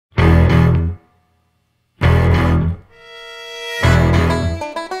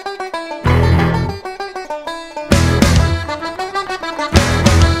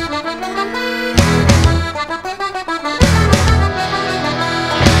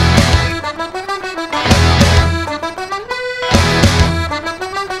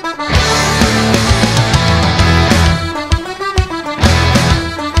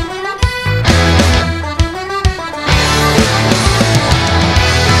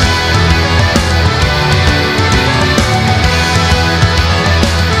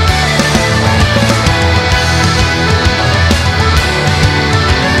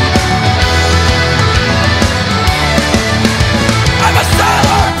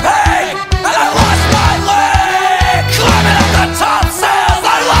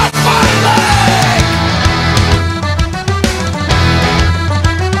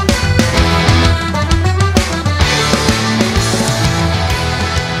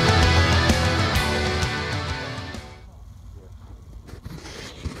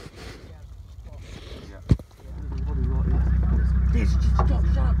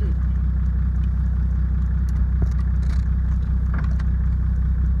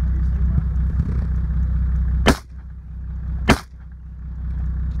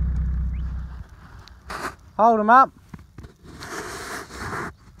Hold him up.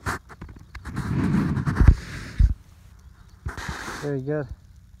 Very good.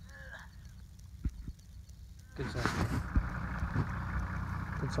 Good size.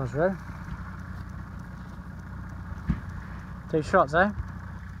 Good size row. 2 shots, eh?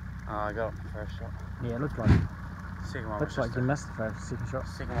 Oh, I got the first shot. Yeah, it looked like. Second one Looks was like you missed the second shot.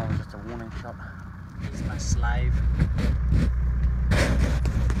 second one was just a warning shot. He's my slave.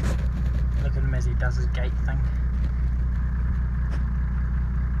 Look at him as he does his gate thing.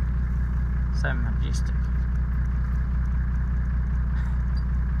 So majestic.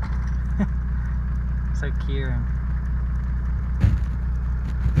 So caring.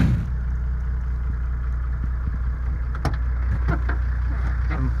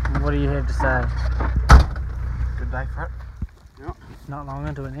 What do you have to say? Good day for it. Yep. Not long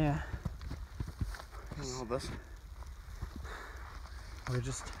into it now. Hold this. We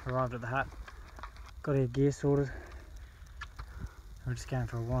just arrived at the hut. Got our gear sorted. We're just going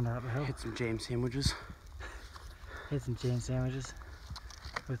for a wander up the hill. Had some jam sandwiches. Had some jam sandwiches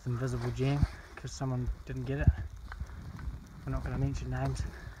with invisible jam because someone didn't get it. We're not going to mention names.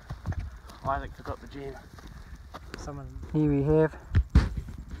 Isaac forgot the jam. Someone. Here we have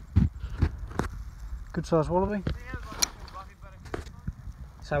good sized wallaby.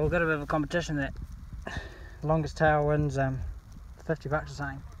 So we've got a bit of a competition that longest tail wins $50 or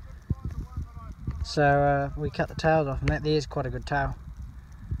something. So we cut the tails off, and that there is quite a good tail.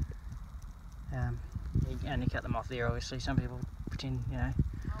 You only cut them off there, obviously. Some people pretend, you know,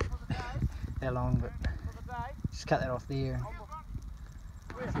 they're long, but just cut that off there.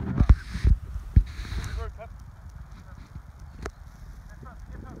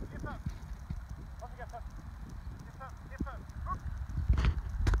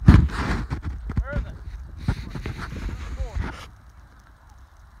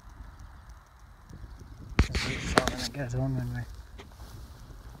 It goes on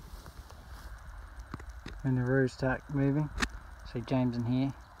when the roos start moving. See James in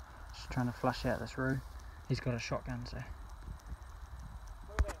here, just trying to flush out this roo. He's got a shotgun, so.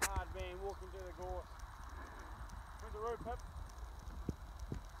 Look at that hard man walking to the gorse. Where's the roo, Pip?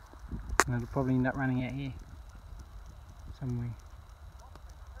 And it'll probably end up running out here somewhere.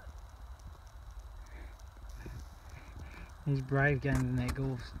 He's brave going in that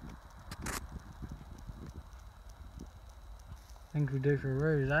gorse. Things we do for a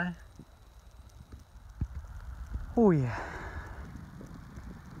roos, eh? Oh yeah.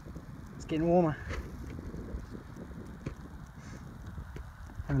 It's getting warmer.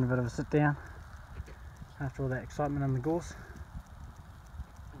 Having a bit of a sit down after all that excitement on the gorse.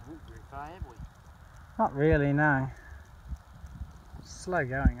 Very far, have we? Not really, no. Slow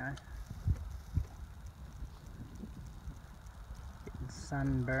going, eh? Getting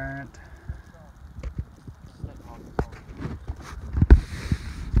sunburnt.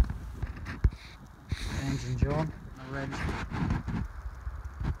 James and John on the ridge,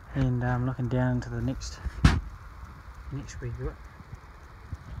 and looking down into the next wee bit,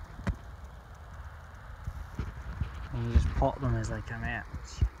 and you just pop them as they come out.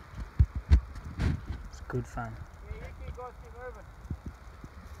 It's good fun. Yeah, you guys keep moving.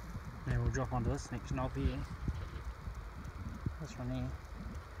 Then we'll drop onto this next knob here, this one here,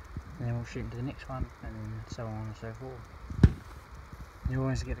 and then we'll shoot into the next one, and then so on and so forth. You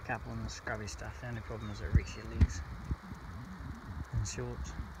always get a couple on the scrubby stuff. The only problem is it reaches your legs and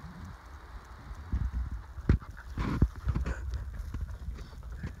shorts.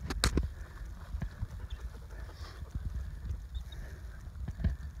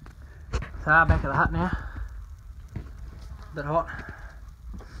 So back at the hut now. A bit hot.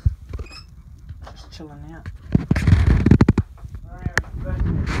 Just chilling out.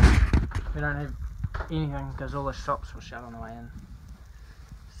 We don't have anything because all the shops were shut on the way in.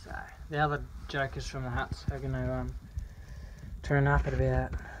 So the other jokers from the huts are going to turn up at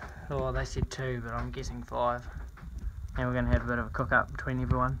about, oh they said 2, but I'm guessing 5. And we're going to have a bit of a cook up between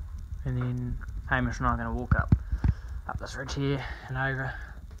everyone. And then Hamish and I are going to walk up this ridge here and over.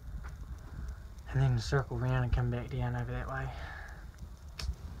 And then circle round and come back down over that way.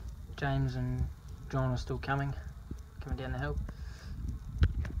 James and John are still coming down the hill.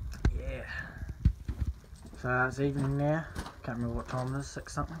 Yeah. So it's evening now. Can't remember what time it is,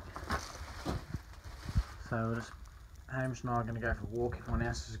 6 something. So we're just, Hamish and I are going to go for a walk. Everyone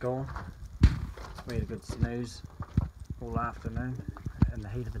else is gone. We had a good snooze all afternoon in the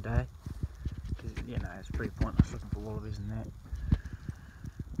heat of the day. Because, you know, it's pretty pointless looking for wallabies and that.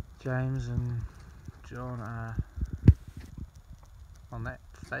 James and John are on that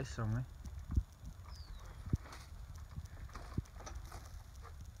face somewhere.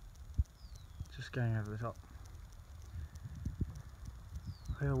 Just going over the top.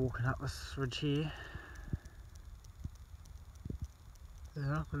 We're walking up this ridge here.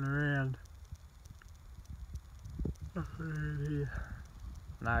 They're up and around. Up and around here.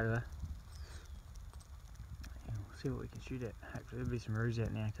 And over there. Yeah, we'll see what we can shoot at. Hopefully there'll be some roos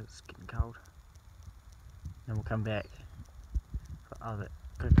out now because it's getting cold. Then we'll come back.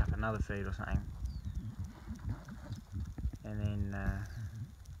 Cook up another feed or something. And then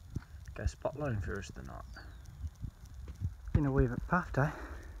go spot loading for the rest of the night. Been a wee bit puffed, eh?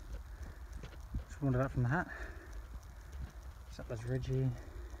 Just wandered up from the hut. It's up this ridge here.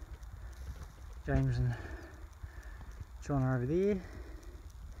 James and John are over there.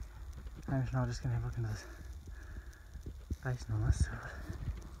 James and I are just going to have a look into this basin on this side.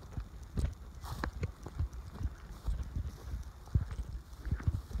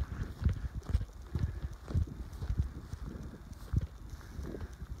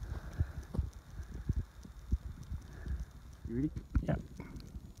 You ready? Yep.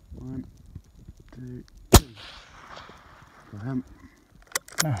 1, 2, 3. For him.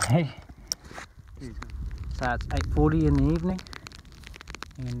 Hey. So it's 8:40 in the evening,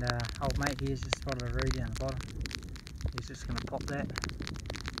 and old mate here's just spotted a roo down the bottom. He's just going to pop that.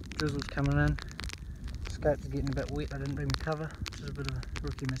 Drizzle's coming in. Scope's getting a bit wet. I didn't bring my cover, which is a bit of a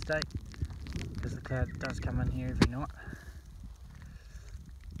rookie mistake because the cloud does come in here every night.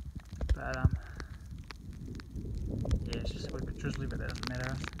 But yeah, it's just a wee bit drizzly, but that doesn't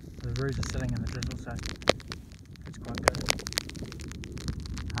matter. The roos are sitting in the drizzle, so it's quite good.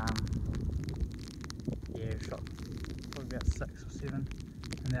 Yeah, we shot probably about 6 or 7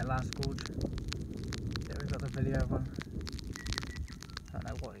 in that last gorge that we got the video of on. I don't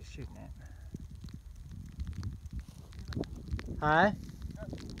know what he's shooting at. Hi?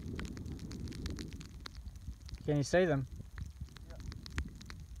 Can you see them?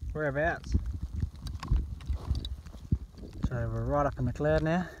 Whereabouts? So we're right up in the cloud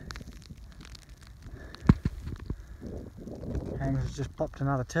now. James has just popped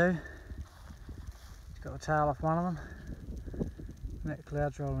another 2. He's got the tail off one of them. And that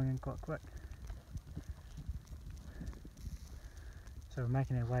cloud's rolling in quite quick. So we're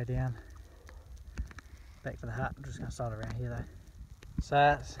making our way down back to the hut. I'm just going to start around here though.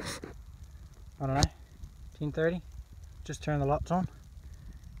 So it's, I don't know, 10:30. Just turned the lights on.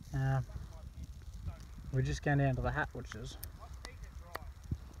 We're just going down to the hut, which is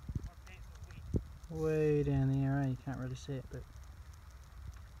way down there. You can't really see it, but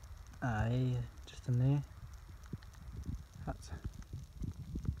yeah, just in there. Hut's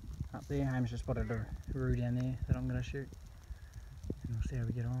up there. James just spotted a roo down there that I'm going to shoot, and we'll see how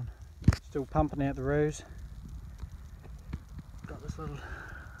we get on. Still pumping out the roos. Got this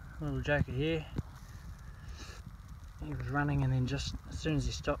little joker here. He was running, and then just as soon as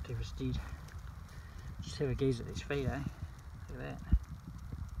he stopped, he was dead. Just have a gaze at his feet, eh? Look at that.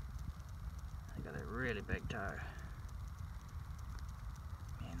 They got a really big toe.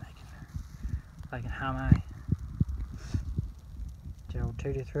 Man, they can hum, eh? The old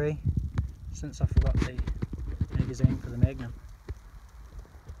 223. Since I forgot the magazine for the Magnum.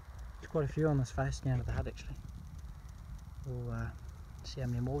 There's quite a few on this face down to the hut actually. We'll see how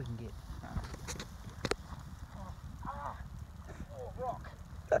many more we can get.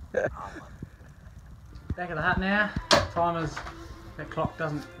 Back at the hut now. Timers, that clock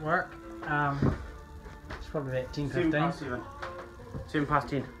doesn't work. It's probably about 10:15. 7 past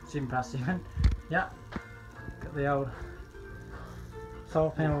 10. 7 past 7. Yep. Got the old solar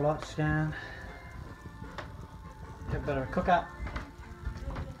panel lights going. Have a bit of a cook up.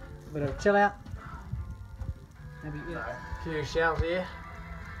 A bit of a chill out. Maybe get a few shells here.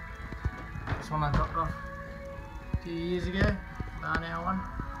 This one I dropped off a few years ago. Barnow one.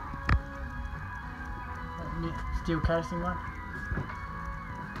 Steel casing one.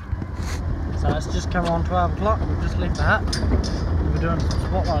 So it's just come on 12 o'clock. We've just left the hut. We're doing some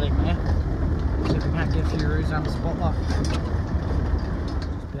spotlighting now. See if we can't get a few roos under spotlight.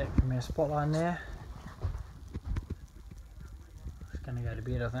 Just back from our spotlight now. Just gonna go to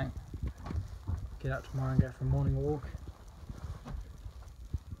bed, I think. Get up tomorrow and go for a morning walk.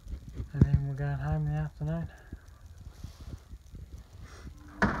 And then we're going home in the afternoon.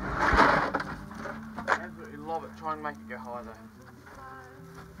 Absolutely love it. Try and make it go high though.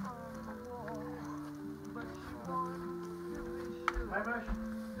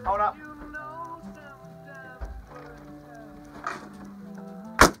 Hold up.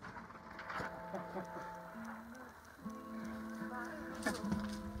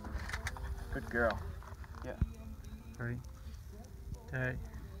 Good girl. Yeah. 3, 2,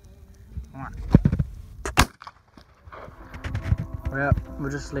 1. Well, we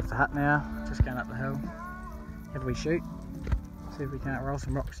just left the hut now, just going up the hill. Have we shoot? See if we can't roll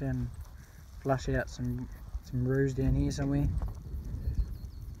some rocks in and flush out some roos down here somewhere.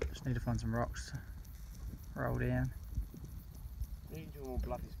 Just need to find some rocks to roll down. You can do a more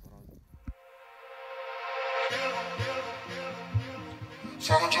bloody spot on.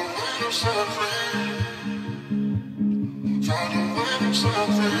 Found a way to set free. Found a way to set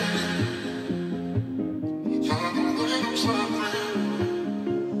free. Found a way to set free.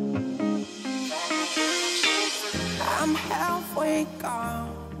 I'm halfway gone.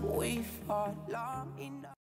 We fought long enough.